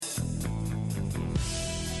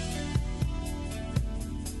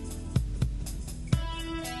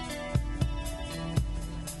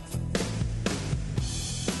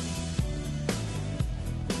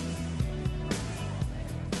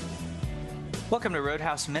Welcome to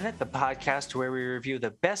Roadhouse Minute, the podcast where we review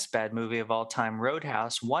the best bad movie of all time,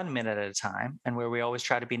 Roadhouse, 1 minute at a time, and where we always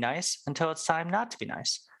try to be nice until it's time not to be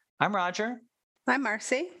nice. I'm Roger. I'm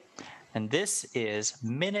Marcy. And this is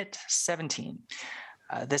minute 17.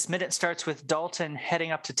 This minute starts with Dalton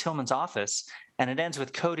heading up to Tillman's office, and it ends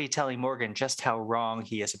with Cody telling Morgan just how wrong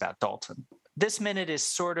he is about Dalton. This minute is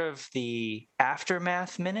sort of the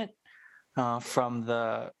aftermath minute from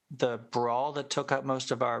the brawl that took up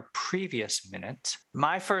most of our previous minute.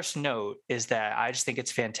 My first note is that I just think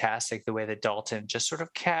it's fantastic the way that Dalton just sort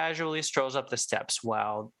of casually strolls up the steps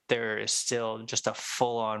while there is still just a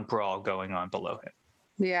full-on brawl going on below him.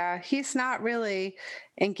 Yeah, he's not really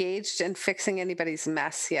engaged in fixing anybody's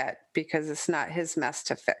mess yet because it's not his mess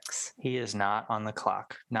to fix. He is not on the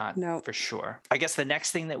clock, not for sure. I guess the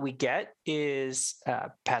next thing that we get is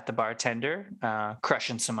Pat the bartender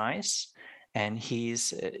crushing some ice. And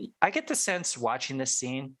I get the sense watching this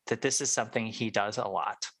scene that this is something he does a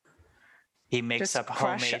lot. He makes Just up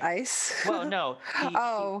crush homemade ice. Well,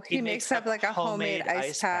 no. He makes up like a homemade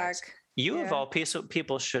ice pack. You of all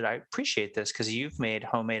people should appreciate this because you've made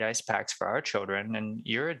homemade ice packs for our children, and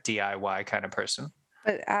you're a DIY kind of person.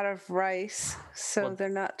 But out of rice, so they're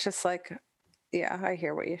not just like. Yeah, I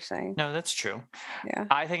hear what you're saying. No, that's true. Yeah,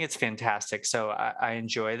 I think it's fantastic. So I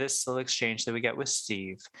enjoy this little exchange that we get with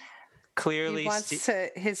Steve. Clearly,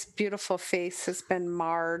 his beautiful face has been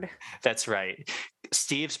marred. That's right.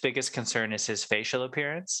 Steve's biggest concern is his facial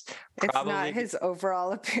appearance. It's not his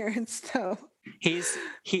overall appearance, though.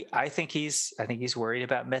 I think he's worried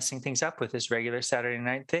about messing things up with his regular Saturday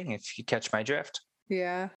night thing, if you catch my drift.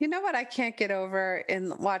 Yeah. You know what I can't get over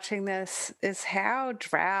in watching this is how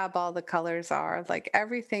drab all the colors are. Like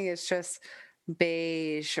everything is just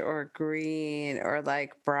beige or green or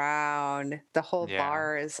like brown. The whole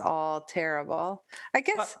bar is all terrible. I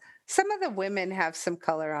guess some of the women have some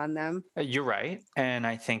color on them. You're right. And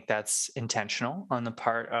I think that's intentional on the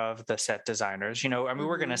part of the set designers.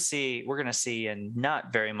 We're going to see in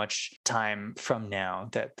not very much time from now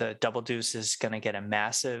that the Double Deuce is going to get a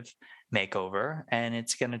massive makeover, and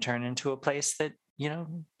it's going to turn into a place that,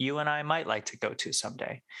 you and I might like to go to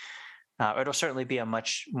someday. It'll certainly be a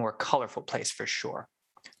much more colorful place for sure.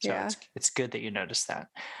 So it's good that you noticed that.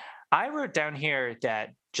 I wrote down here that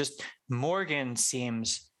just Morgan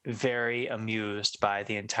seems very amused by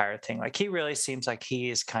the entire thing. Like he really seems like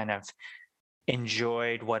he's kind of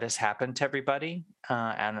enjoyed what has happened to everybody.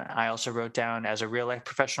 And I also wrote down, as a real life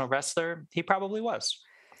professional wrestler, he probably was.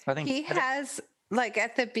 I think he has, like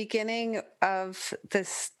at the beginning of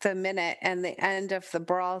the minute and the end of the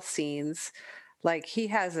brawl scenes, like he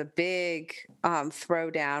has a big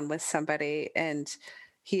throwdown with somebody, and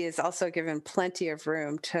he is also given plenty of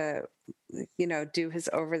room to, do his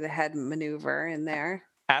over the head maneuver in there.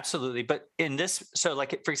 Absolutely. But in this, so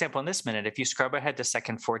like, for example, in this minute, if you scrub ahead to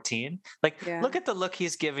second 14, look at the look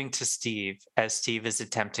he's giving to Steve as Steve is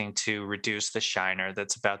attempting to reduce the shiner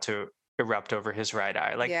that's about to erupt over his right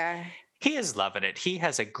eye. He is loving it. He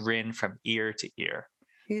has a grin from ear to ear.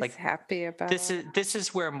 He's happy about this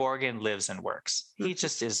is where Morgan lives and works. He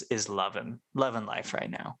just is loving life right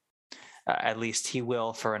now. At least he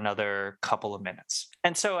will for another couple of minutes.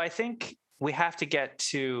 And so I think we have to get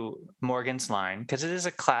to Morgan's line because it is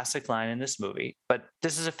a classic line in this movie, but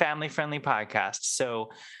this is a family-friendly podcast. So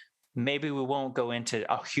maybe we won't go into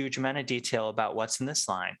a huge amount of detail about what's in this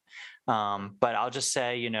line. But I'll just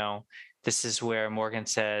say, this is where Morgan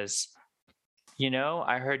says,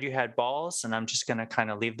 I heard you had balls, and I'm just going to kind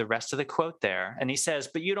of leave the rest of the quote there. And he says,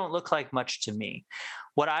 but you don't look like much to me.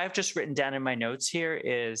 What I've just written down in my notes here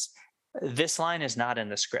is this line is not in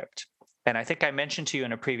the script. And I think I mentioned to you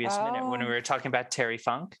in a previous minute when we were talking about Terry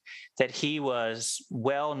Funk that he was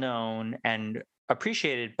well known and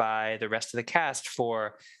appreciated by the rest of the cast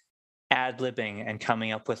for ad-libbing and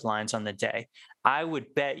coming up with lines on the day. I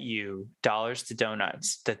would bet you dollars to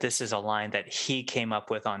donuts that this is a line that he came up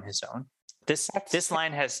with on his own. This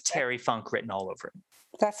line has Terry Funk written all over it.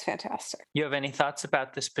 That's fantastic. You have any thoughts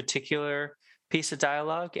about this particular piece of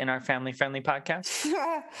dialogue in our family-friendly podcast?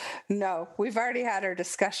 No, we've already had our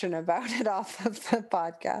discussion about it off of the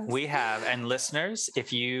podcast. We have. And listeners,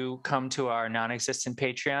 if you come to our non-existent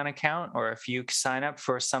Patreon account, or if you sign up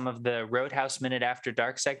for some of the Roadhouse Minute After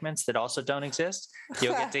Dark segments that also don't exist,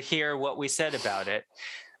 you'll get to hear what we said about it.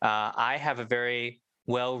 I have a very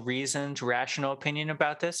well-reasoned, rational opinion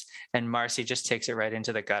about this, and Marcy just takes it right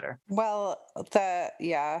into the gutter. Well,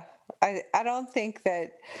 I don't think that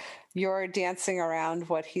you're dancing around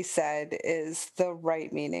what he said is the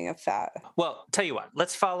right meaning of that. Well, tell you what,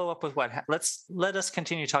 let's follow up with let us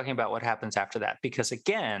continue talking about what happens after that, because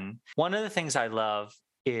again, one of the things I love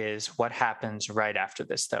is what happens right after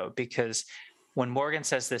this, though, because when Morgan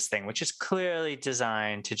says this thing, which is clearly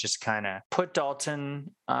designed to just kind of put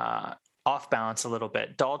Dalton off balance a little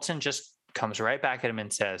bit, Dalton just comes right back at him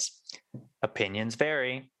and says, opinions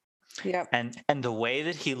vary. Yep. And the way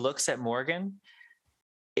that he looks at Morgan,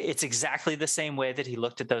 it's exactly the same way that he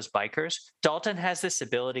looked at those bikers. Dalton has this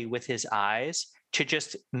ability with his eyes to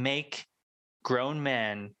just make grown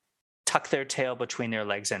men tuck their tail between their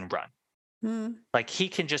legs and run. Like he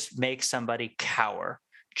can just make somebody cower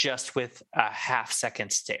just with a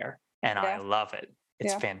half-second stare. And I love it.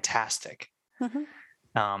 It's fantastic.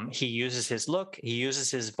 He uses his look, he uses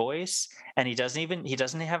his voice, and he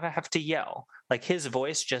doesn't have to yell. Like his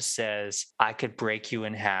voice just says, I could break you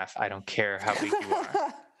in half. I don't care how big you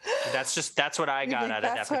are. That's what I got out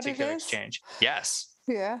of that particular exchange. Yes.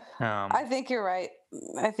 Yeah. I think you're right.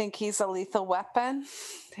 I think he's a lethal weapon.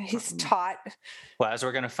 He's taught. Well, as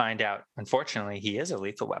we're going to find out, unfortunately, he is a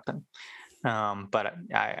lethal weapon. But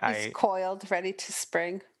he's coiled, ready to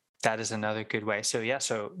spring. That is another good way. So yeah,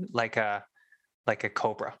 so like a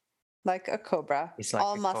cobra. Like a cobra. He's like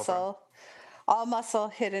all muscle. Cobra. All muscle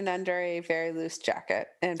hidden under a very loose jacket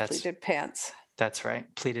and pleated pants. That's right.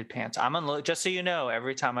 Pleated pants. I'm on the, just so you know,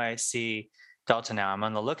 every time I see Dalton now, I'm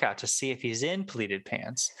on the lookout to see if he's in pleated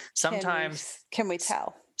pants. Sometimes can we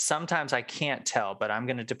tell? Sometimes I can't tell, but I'm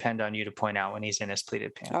going to depend on you to point out when he's in his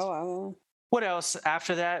pleated pants. Oh. What else?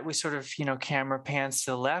 After that, we sort of, camera pans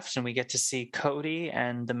to the left and we get to see Cody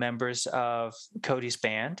and the members of Cody's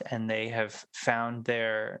band, and they have found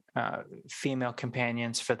their female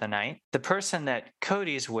companions for the night. The person that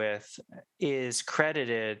Cody's with is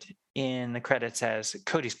credited in the credits as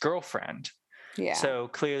Cody's girlfriend. Yeah. So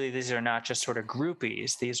clearly these are not just sort of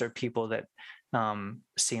groupies. These are people that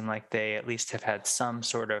seem like they at least have had some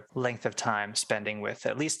sort of length of time spending with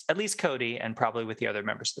at least Cody and probably with the other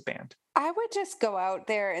members of the band. I would just go out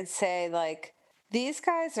there and say, like, these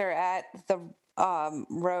guys are at the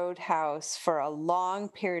Roadhouse for a long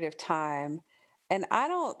period of time, and I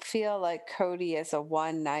don't feel like Cody is a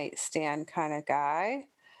one-night stand kind of guy.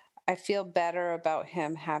 I feel better about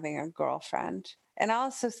him having a girlfriend. And I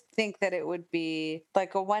also think that it would be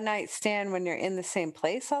like a one-night stand when you're in the same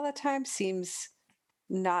place all the time seems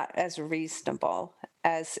not as reasonable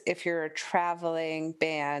as if you're a traveling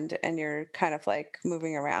band and you're kind of like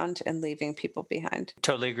moving around and leaving people behind.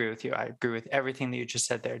 Totally agree with you. I agree with everything that you just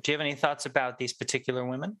said there. Do you have any thoughts about these particular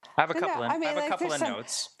women? I have a couple of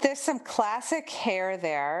notes. There's some classic hair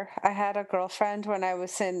there. I had a girlfriend when I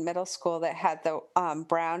was in middle school that had the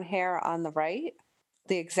brown hair on the right,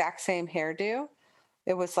 the exact same hairdo.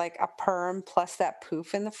 It was like a perm plus that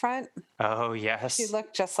poof in the front. Oh, yes. She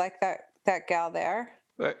looked just like that gal there.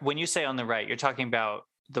 When you say on the right, you're talking about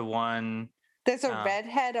the one. There's a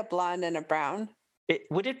redhead, a blonde, and a brown.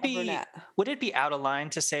 Would it be out of line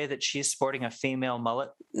to say that she's sporting a female mullet?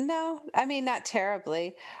 No, I mean, not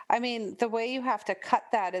terribly. I mean, the way you have to cut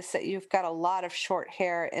that is that you've got a lot of short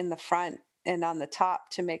hair in the front and on the top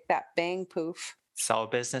to make that bang poof. It's all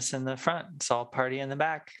business in the front. It's all party in the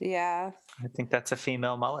back. Yeah. I think that's a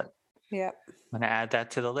female mullet. Yep. I'm going to add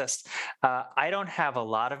that to the list. I don't have a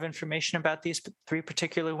lot of information about these three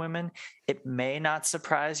particular women. It may not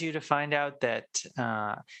surprise you to find out that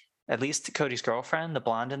at least Cody's girlfriend, the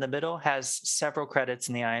blonde in the middle, has several credits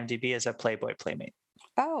in the IMDb as a Playboy playmate.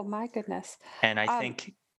 Oh, my goodness. And I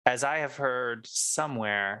think, as I have heard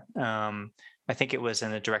somewhere, I think it was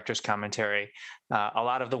in the director's commentary, a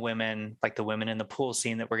lot of the women, like the women in the pool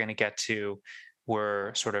scene that we're going to get to,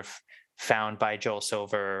 were sort of found by Joel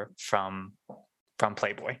Silver from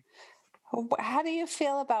Playboy. How do you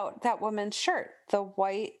feel about that woman's shirt? The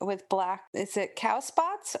white with black, is it cow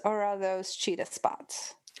spots or are those cheetah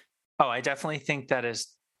spots? Oh, I definitely think that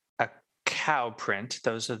is a cow print.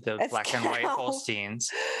 Those are the black and white Holsteins.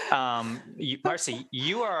 Marcy,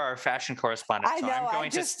 you are our fashion correspondent. So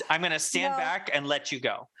I'm going to stand back and let you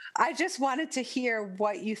go. I just wanted to hear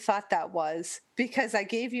what you thought that was, because I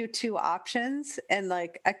gave you two options, and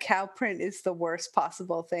like a cow print is the worst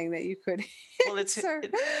possible thing that you could. Well,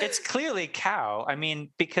 it's clearly cow. I mean,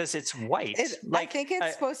 because it's white. I think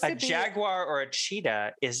it's supposed to be a jaguar or a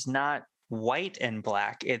cheetah is not white and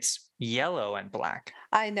black. It's yellow and black.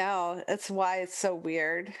 I know. That's why it's so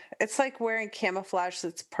weird. It's like wearing camouflage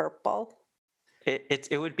that's purple.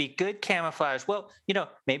 It would be good camouflage. Well,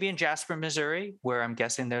 maybe in Jasper, Missouri, where I'm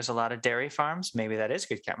guessing there's a lot of dairy farms, maybe that is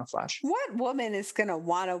good camouflage. What woman is going to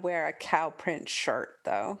want to wear a cow print shirt,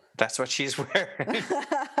 though? That's what she's wearing.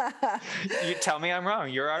 You tell me I'm wrong.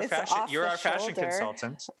 You're our fashion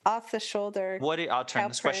consultant. Off the shoulder. I'll turn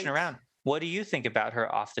this question around. What do you think about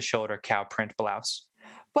her off the shoulder cow print blouse?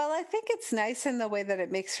 Well, I think it's nice in the way that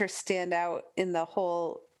it makes her stand out in the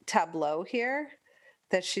whole tableau here.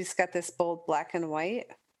 that she's got this bold black and white,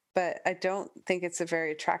 but I don't think it's a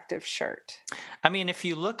very attractive shirt. I mean, if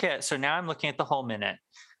you look at, so now I'm looking at the whole minute.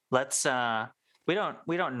 Let's we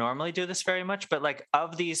don't normally do this very much, but like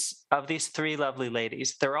of these three lovely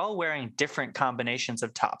ladies, they're all wearing different combinations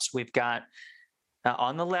of tops. We've got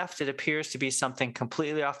on the left, it appears to be something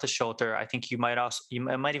completely off the shoulder. I think it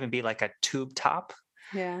might even be like a tube top.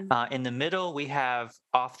 Yeah. In the middle, we have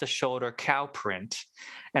off the shoulder cow print,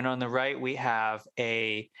 and on the right we have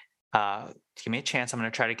a. Give me a chance. I'm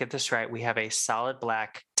going to try to get this right. We have a solid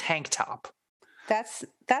black tank top. That's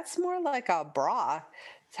more like a bra.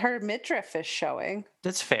 Her midriff is showing.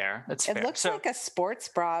 That's fair. That's fair. It looks like a sports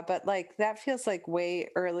bra, but like that feels like way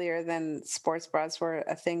earlier than sports bras were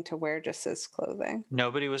a thing to wear just as clothing.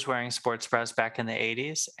 Nobody was wearing sports bras back in the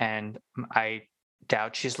 80s, and I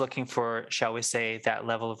doubt she's looking for, shall we say, that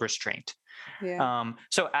level of restraint. Yeah.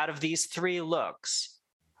 So out of these three looks,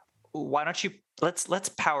 why don't you let's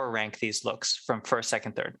power rank these looks from first,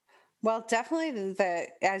 second, third. Well, definitely the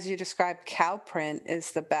as you described, cow print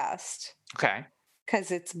is the best Okay.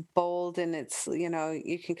 because it's bold and it's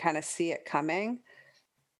you can kind of see it coming.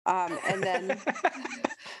 And then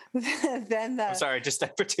then I'm the sorry, just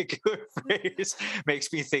that particular phrase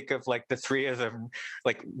makes me think of like the three of them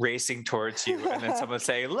like racing towards you, and then someone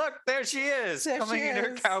saying, "Look, there she is, There coming she in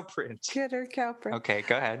her is. cow print." get her cow print. Okay,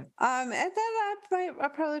 go ahead. And then I'll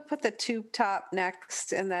probably put the tube top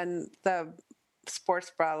next, and then the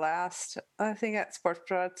sports bra last. I think that sports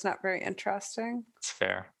bra it's not very interesting. It's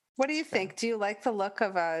fair. What do you think? Do you like the look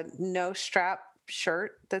of a no strap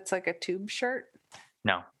shirt that's like a tube shirt?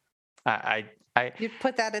 No, I You'd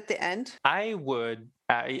put that at the end? I would.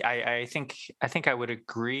 I think I would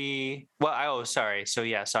agree. Well, sorry. So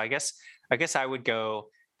yeah. So I guess I would go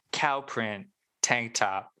cow print, tank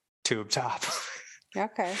top, tube top.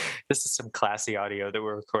 Okay. This is some classy audio that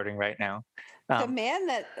we're recording right now. The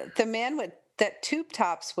man with that tube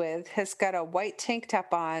tops with has got a white tank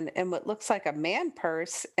top on and what looks like a man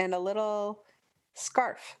purse and a little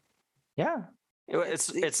scarf. Yeah.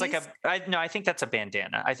 It's like I think that's a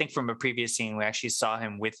bandana. I think from a previous scene we actually saw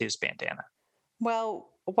him with his bandana. Well,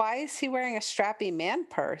 why is he wearing a strappy man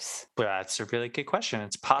purse? Well, that's a really good question.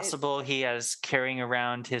 It's possible he has carrying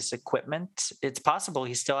around his equipment. It's possible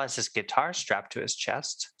he still has his guitar strapped to his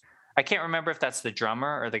chest. I can't remember if that's the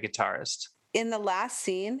drummer or the guitarist. In the last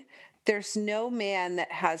scene, there's no man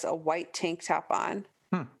that has a white tank top on.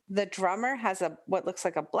 The drummer has what looks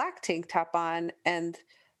like a black tank top on, and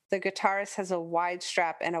the guitarist has a wide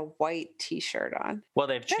strap and a white t-shirt on. Well,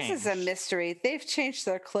 they've changed. This is a mystery. They've changed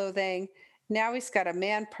their clothing. Now he's got a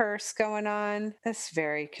man purse going on. That's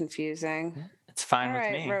very confusing. It's fine with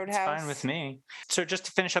right, me. Roadhouse. It's fine with me. So just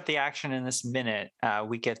to finish up the action in this minute,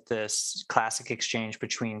 we get this classic exchange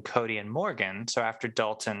between Cody and Morgan. So after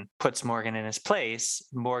Dalton puts Morgan in his place,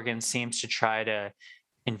 Morgan seems to try to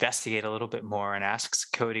investigate a little bit more and asks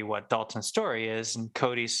Cody what Dalton's story is. And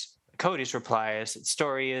Cody's reply is, "The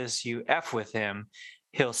story is you F with him,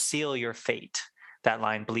 he'll seal your fate." That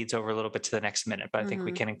line bleeds over a little bit to the next minute, but I think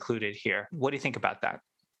we can include it here. What do you think about that?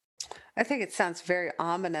 I think it sounds very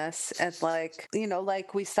ominous and like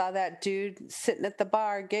we saw that dude sitting at the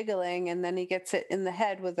bar giggling and then he gets it in the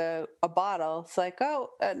head with a bottle. It's like,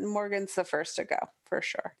 Morgan's the first to go for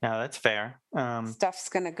sure. No, that's fair. Stuff's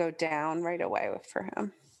going to go down right away for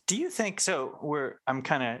him. Do you think so?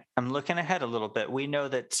 I'm looking ahead a little bit. We know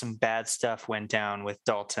that some bad stuff went down with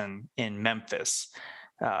Dalton in Memphis.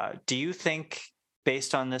 Do you think,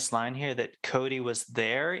 based on this line here, that Cody was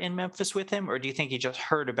there in Memphis with him, or do you think he just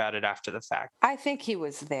heard about it after the fact? I think he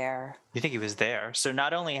was there. You think he was there? So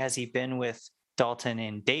not only has he been with Dalton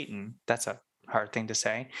in Dayton, that's a hard thing to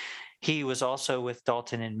say, he was also with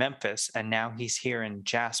Dalton in Memphis, and now he's here in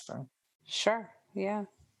Jasper. Sure. Yeah.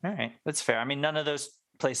 All right. That's fair. I mean, none of those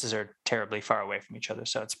places are terribly far away from each other,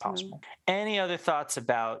 so it's possible. Any other thoughts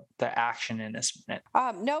about the action in this minute?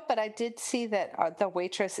 No, but I did see that the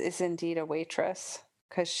waitress is indeed a waitress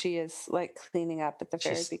because she is like cleaning up at the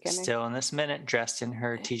very beginning. Still in this minute, dressed in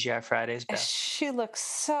her TGI Fridays best. She looks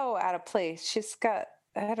so out of place. She's got,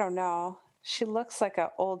 I don't know, she looks like an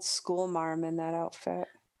old school marm in that outfit.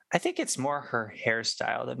 I think it's more her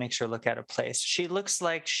hairstyle that makes her look out of place. She looks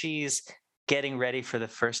like she's getting ready for the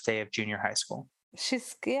first day of junior high school.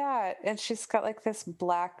 And she's got like this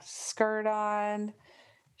black skirt on.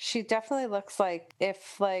 She definitely looks like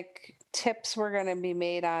if like tips were going to be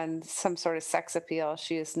made on some sort of sex appeal,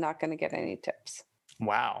 she is not going to get any tips.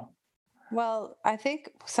 Wow. Well, I think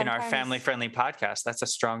sometimes in our family-friendly podcast, that's a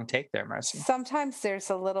strong take there, Marcy. Sometimes there's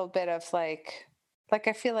a little bit of like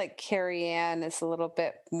I feel like Carrie Ann is a little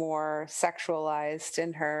bit more sexualized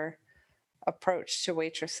in her approach to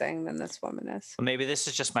waitressing than this woman is. Maybe this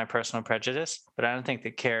is just my personal prejudice, but I don't think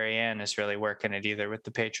that Carrie Ann is really working it either with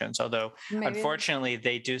the patrons. Although, Maybe. unfortunately,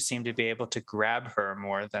 they do seem to be able to grab her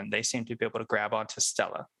more than they seem to be able to grab onto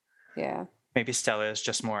Stella. Yeah. Maybe Stella is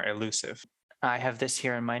just more elusive. I have this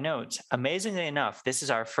here in my notes. Amazingly enough, this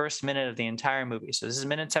is our first minute of the entire movie. So this is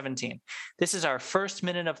minute 17. This is our first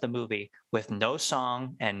minute of the movie with no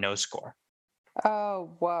song and no score.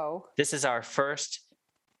 Oh, whoa. This is our first,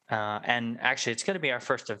 and actually it's going to be our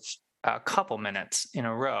first of a couple minutes in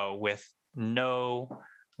a row with no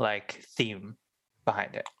like theme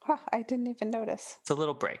behind it. Huh, I didn't even notice. It's a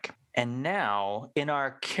little break. And now in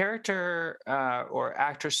our character or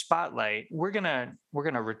actor spotlight, we're gonna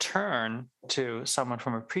return to someone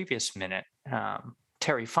from a previous minute,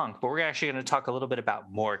 Terry Funk, but we're actually going to talk a little bit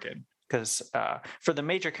about Morgan. Because for the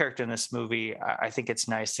major character in this movie, I think it's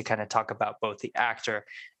nice to kind of talk about both the actor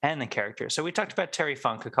and the character. So we talked about Terry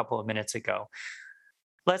Funk a couple of minutes ago.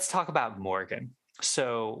 Let's talk about Morgan.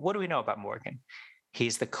 So what do we know about Morgan?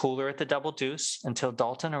 He's the cooler at the Double Deuce until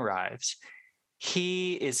Dalton arrives.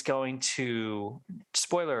 He is going to,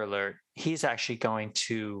 spoiler alert, he's actually going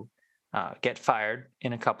to get fired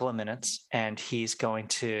in a couple of minutes, and he's going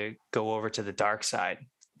to go over to the dark side,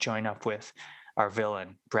 join up with our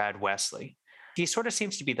villain, Brad Wesley. He sort of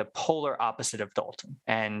seems to be the polar opposite of Dalton,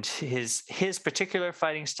 and his particular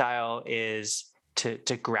fighting style is to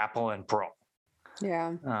grapple and brawl.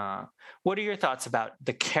 Yeah. What are your thoughts about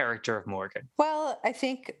the character of Morgan? Well, I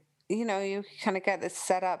think, you kind of got this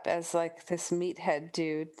set up as like this meathead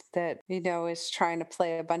dude that, is trying to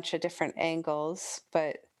play a bunch of different angles,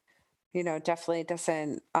 but, definitely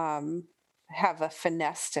doesn't have a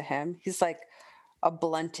finesse to him. He's like a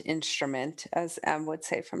blunt instrument, as M would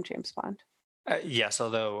say from James Bond. Yes,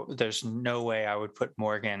 although there's no way I would put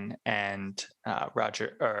Morgan and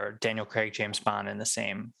Roger or Daniel Craig James Bond in the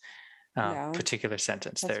same No, particular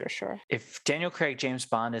sentence. that's for sure. If Daniel Craig James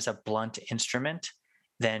Bond is a blunt instrument,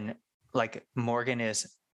 then like Morgan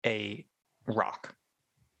is a rock.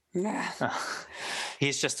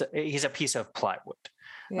 He's a piece of plywood.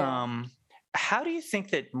 Yeah. How do you think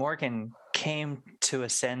that Morgan came to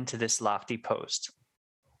ascend to this lofty post?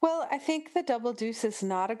 Well, I think the Double Deuce is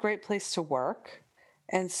not a great place to work.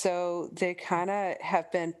 And so they kind of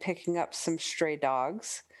have been picking up some stray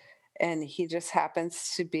dogs. And he just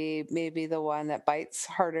happens to be maybe the one that bites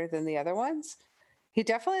harder than the other ones. He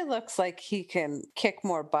definitely looks like he can kick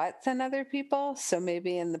more butt than other people. So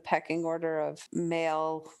maybe in the pecking order of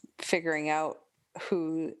male figuring out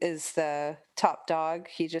who is the top dog,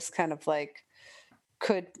 he just kind of like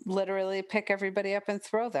could literally pick everybody up and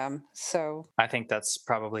throw them. So I think that's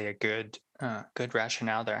probably a good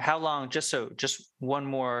rationale there. How long? Just one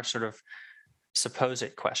more sort of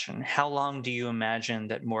supposed question. How long do you imagine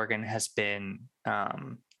that Morgan has been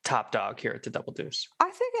top dog here at the Double Deuce? I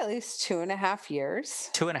think at least 2.5 years.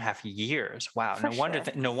 2.5 years. Wow. For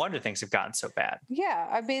No wonder things have gotten so bad. Yeah,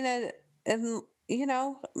 I mean, and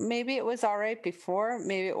maybe it was all right before,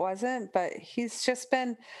 maybe it wasn't, but he's just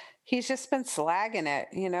been slagging it.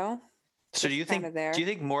 So do you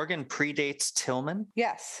think Morgan predates Tillman?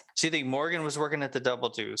 Yes. So you think Morgan was working at the Double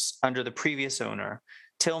Deuce under the previous owner?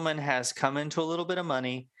 Tillman has come into a little bit of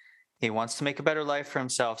money. He wants to make a better life for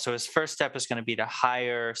himself. So his first step is going to be to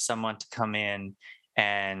hire someone to come in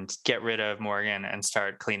and get rid of Morgan and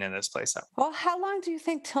start cleaning this place up. Well, how long do you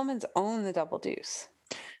think Tillman's owned the Double Deuce?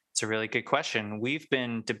 It's a really good question. We've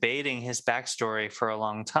been debating his backstory for a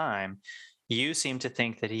long time. You seem to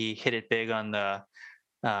think that he hit it big on the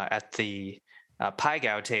at the Pai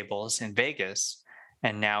Gow tables in Vegas,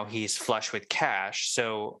 and now he's flush with cash.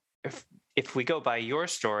 So if we go by your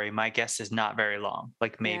story, my guess is not very long,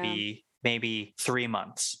 like maybe 3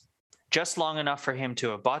 months, just long enough for him to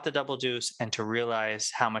have bought the Double Deuce and to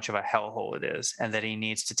realize how much of a hellhole it is and that he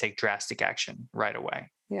needs to take drastic action right away.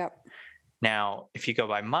 Yep. Now, if you go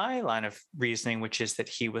by my line of reasoning, which is that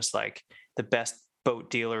he was like the best boat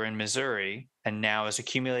dealer in Missouri and now has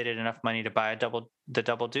accumulated enough money to buy the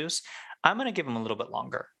Double Deuce, I'm going to give him a little bit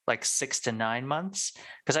longer, like 6 to 9 months,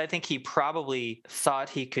 because I think he probably thought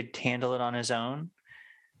he could handle it on his own,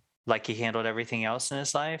 like he handled everything else in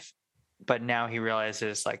his life. But now he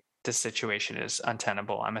realizes like this situation is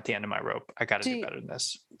untenable. I'm at the end of my rope. I got to do better than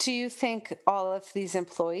this. Do you think all of these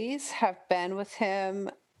employees have been with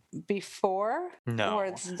him before? No.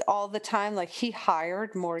 Or all the time? Like he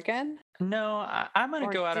hired Morgan? No, I'm going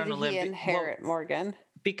to go out on a limb. Did he inherit Morgan?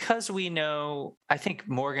 Because we know, I think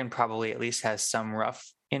Morgan probably at least has some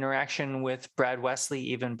rough interaction with Brad Wesley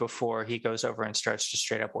even before he goes over and starts just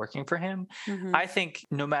straight up working for him. I think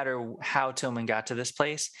no matter how Tillman got to this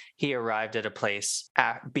place, he arrived at a place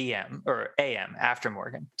at BM or AM after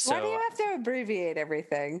Morgan. Why do So you have to abbreviate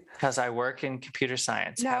everything? because I work in computer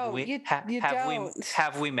science, No, you don't.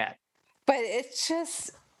 have we met? But it's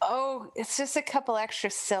just a couple extra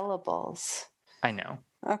syllables. I know.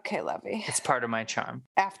 Okay, lovey. It's part of my charm.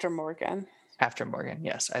 After Morgan. After Morgan,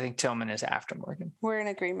 yes. I think Tillman is after Morgan. We're in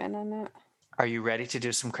agreement on that. Are you ready to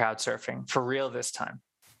do some crowd surfing? For real this time?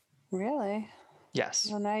 Really? Yes.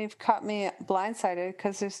 Well, now you've caught me blindsided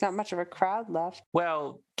because there's not much of a crowd left.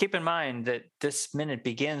 Well, keep in mind that this minute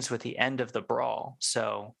begins with the end of the brawl.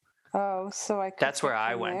 So That's where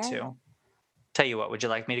I went to. Tell you what, would you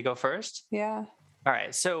like me to go first? Yeah. All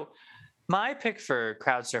right. So my pick for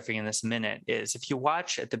crowd surfing in this minute is, if you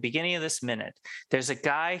watch at the beginning of this minute, there's a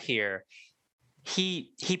guy here.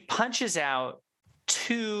 He punches out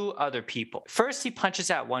two other people. First, he punches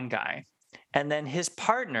out one guy, and then his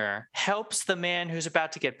partner helps the man who's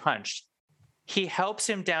about to get punched. He helps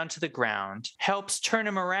him down to the ground, helps turn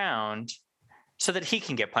him around so that he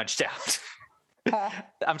can get punched out.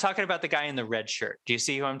 I'm talking about the guy in the red shirt. Do you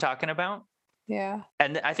see who I'm talking about? Yeah.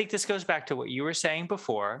 And I think this goes back to what you were saying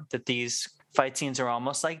before, that these fight scenes are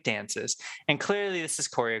almost like dances. And clearly this is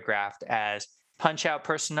choreographed as punch out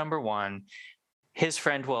person number one. His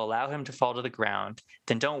friend will allow him to fall to the ground.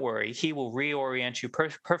 Then don't worry, he will reorient you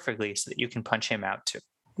perfectly so that you can punch him out too.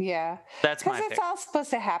 Yeah. That's my pick. Because it's all supposed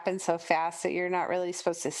to happen so fast that you're not really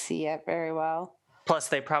supposed to see it very well. Plus,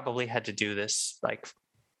 they probably had to do this like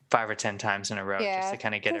 5 or 10 times in a row just to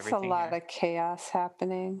kind of get everything. There's a lot of chaos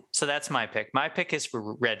happening. So that's my pick. My pick is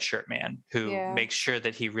for Red Shirt Man, who makes sure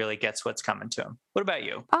that he really gets what's coming to him. What about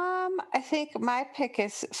you? I think my pick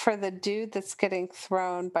is for the dude that's getting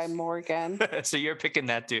thrown by Morgan. So you're picking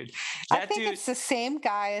that dude. I think it's the same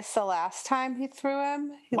guy as the last time he threw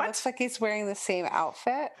him. He looks like he's wearing the same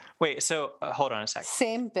outfit. Wait, so hold on a second.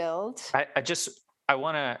 Same build. I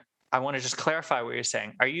want to just clarify what you're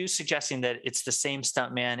saying. Are you suggesting that it's the same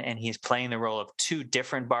stuntman and he's playing the role of two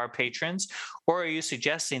different bar patrons? Or are you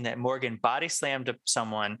suggesting that Morgan body slammed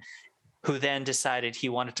someone who then decided he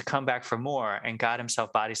wanted to come back for more and got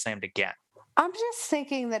himself body slammed again? I'm just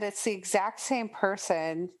thinking that it's the exact same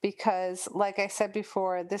person because, like I said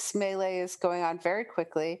before, this melee is going on very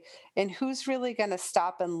quickly. And who's really going to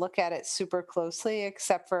stop and look at it super closely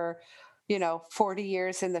except for 40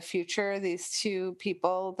 years in the future, these two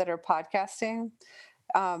people that are podcasting.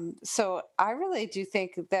 So I really do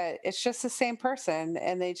think that it's just the same person.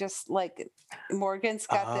 And they just Morgan's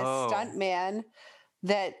got this stunt man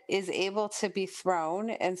that is able to be thrown.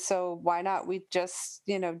 And so why not we just,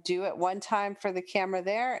 do it one time for the camera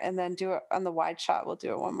there and then do it on the wide shot. We'll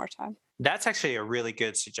do it one more time. That's actually a really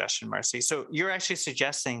good suggestion, Marcy. So you're actually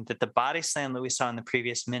suggesting that the body slam that we saw in the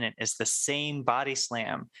previous minute is the same body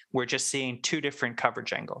slam. We're just seeing two different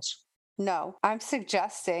coverage angles. No, I'm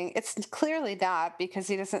suggesting it's clearly not because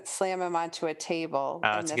he doesn't slam him onto a table.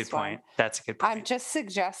 That's a good point. That's a good point. I'm just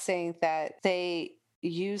suggesting that they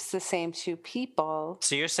use the same two people.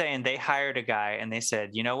 So you're saying they hired a guy and they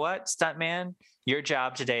said, you know what, stuntman, your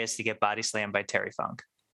job today is to get body slammed by Terry Funk.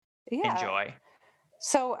 Yeah. Enjoy.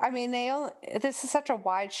 So, I mean, this is such a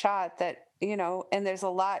wide shot that, and there's a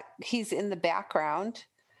lot, he's in the background.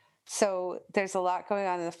 So there's a lot going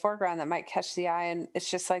on in the foreground that might catch the eye. And it's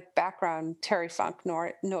just like background Terry Funk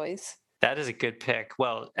noise. That is a good pick.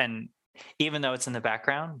 Well, and even though it's in the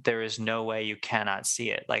background, there is no way you cannot see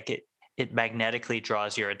it. Like it magnetically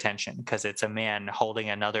draws your attention because it's a man holding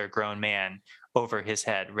another grown man over his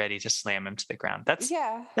head, ready to slam him to the ground. That's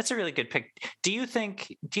a really good pick. Do you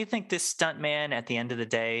think this stunt man at the end of the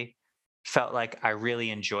day felt like I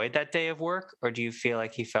really enjoyed that day of work? Or do you feel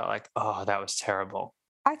like he felt like, oh, that was terrible?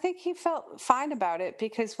 I think he felt fine about it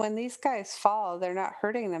because when these guys fall, they're not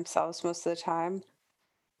hurting themselves most of the time.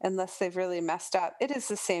 Unless they've really messed up. It is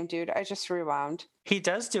the same dude. I just rewound. He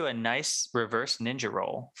does do a nice reverse ninja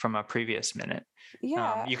roll from a previous minute.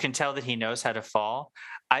 Yeah. You can tell that he knows how to fall.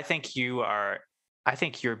 I think you're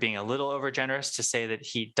being a little overgenerous to say that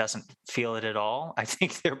he doesn't feel it at all. I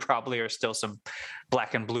think there probably are still some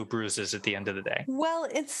black and blue bruises at the end of the day. Well,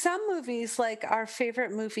 in some movies, like our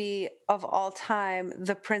favorite movie of all time,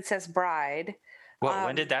 The Princess Bride. Well,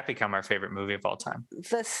 when did that become our favorite movie of all time?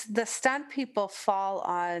 The stunt people fall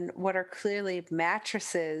on what are clearly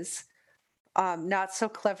mattresses, not so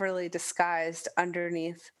cleverly disguised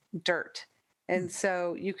underneath dirt. And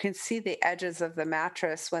so you can see the edges of the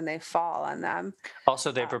mattress when they fall on them.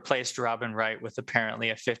 Also, they've replaced Robin Wright with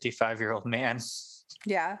apparently a 55-year-old man.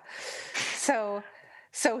 Yeah. So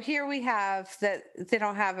So here we have that they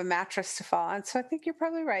don't have a mattress to fall on. So I think you're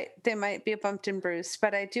probably right. They might be bumped and bruised,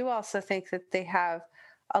 but I do also think that they have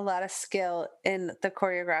a lot of skill in the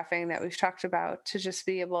choreographing that we've talked about to just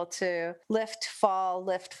be able to lift,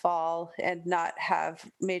 fall, and not have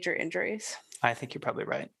major injuries. I think you're probably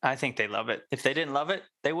right. I think they love it. If they didn't love it,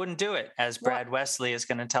 they wouldn't do it, as Brad Wesley is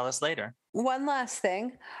going to tell us later. One last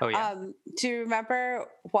thing. Oh, yeah. Do you remember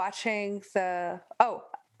watching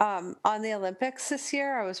on the Olympics this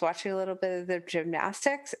year? I was watching a little bit of the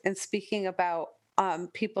gymnastics, and speaking about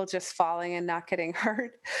people just falling and not getting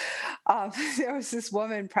hurt. There was this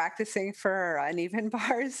woman practicing for her uneven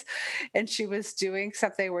bars, and she was doing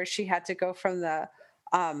something where she had to go from the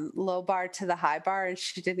low bar to the high bar, and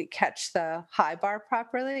she didn't catch the high bar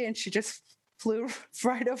properly, and she just flew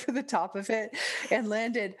right over the top of it and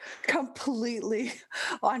landed completely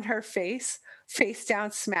on her face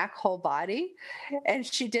down, smack whole body. And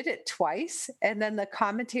she did it twice. And then the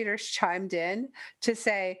commentators chimed in to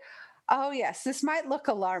say, oh, yes, this might look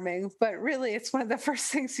alarming, but really it's one of the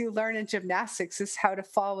first things you learn in gymnastics is how to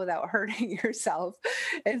fall without hurting yourself.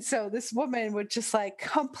 And so this woman would just like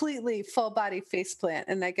completely full body face plant.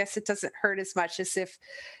 And I guess it doesn't hurt as much as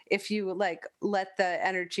if you like let the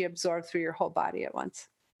energy absorb through your whole body at once.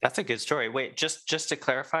 That's a good story. Wait, just to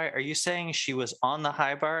clarify, are you saying she was on the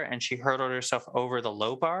high bar and she hurdled herself over the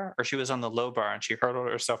low bar, or she was on the low bar and she hurdled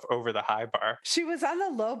herself over the high bar? She was on the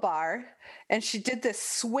low bar and she did this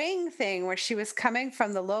swing thing where she was coming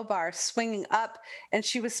from the low bar, swinging up, and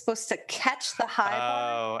she was supposed to catch the high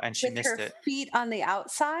bar and she with missed her it. feet on the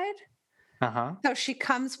outside. Uh-huh. So she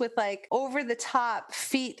comes with like over the top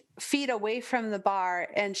feet away from the bar,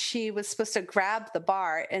 and she was supposed to grab the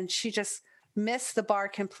bar, and she just missed the bar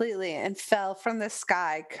completely and fell from the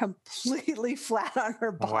sky completely flat on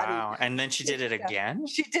her body. Wow. And then she did it again?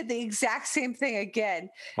 She did the exact same thing again.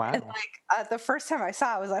 Wow. And like the first time I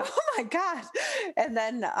saw it, I was like, oh my God. And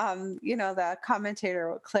then, the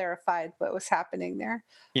commentator clarified what was happening there.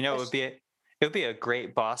 You know, it would be a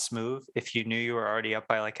great boss move if you knew you were already up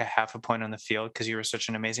by like a half a point on the field because you were such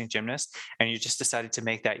an amazing gymnast and you just decided to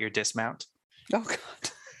make that your dismount. Oh, God.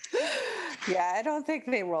 Yeah, I don't think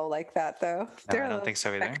they roll like that, though. No, I don't think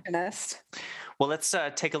so either. Well, let's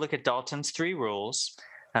take a look at Dalton's 3 rules.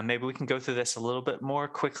 Maybe we can go through this a little bit more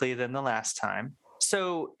quickly than the last time.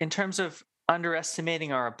 So in terms of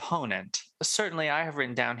underestimating our opponent, certainly I have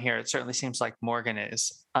written down here, it certainly seems like Morgan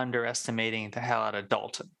is underestimating the hell out of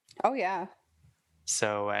Dalton. Oh, yeah.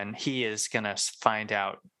 So, and he is going to find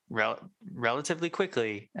out relatively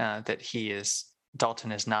quickly that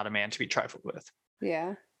Dalton is not a man to be trifled with.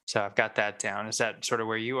 Yeah. So I've got that down. Is that sort of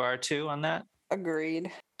where you are too on that?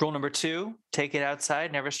 Agreed. Rule number 2, take it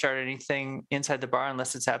outside. Never start anything inside the bar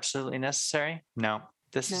unless it's absolutely necessary. No,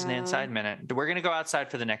 this is an inside minute. We're going to go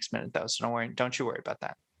outside for the next minute though. So don't you worry about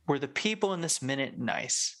that. Were the people in this minute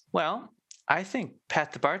nice? Well, I think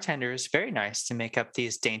Pat the bartender is very nice to make up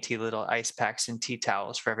these dainty little ice packs and tea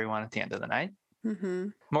towels for everyone at the end of the night. Mm-hmm.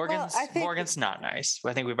 Morgan's not nice.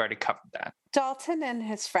 I think we've already covered that. Dalton and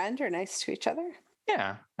his friend are nice to each other.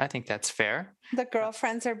 Yeah, I think that's fair. The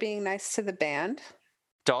girlfriends are being nice to the band.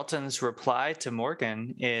 Dalton's reply to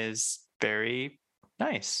Morgan is very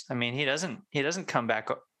nice. I mean, he doesn't come back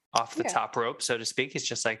off the top rope, so to speak. He's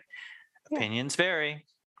just like, opinions vary.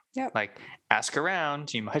 Yep. Like, ask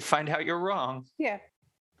around. You might find out you're wrong. Yeah.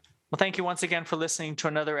 Well, thank you once again for listening to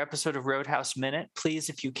another episode of Roadhouse Minute. Please,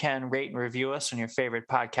 if you can, rate and review us on your favorite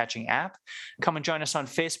podcatching app. Come and join us on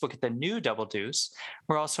Facebook at the new Double Deuce.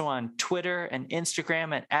 We're also on Twitter and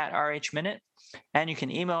Instagram at RH Minute. And you can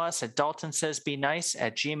email us at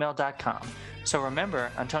daltonsaysbenice@gmail.com. So remember,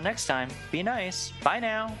 until next time, be nice. Bye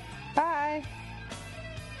now. Bye.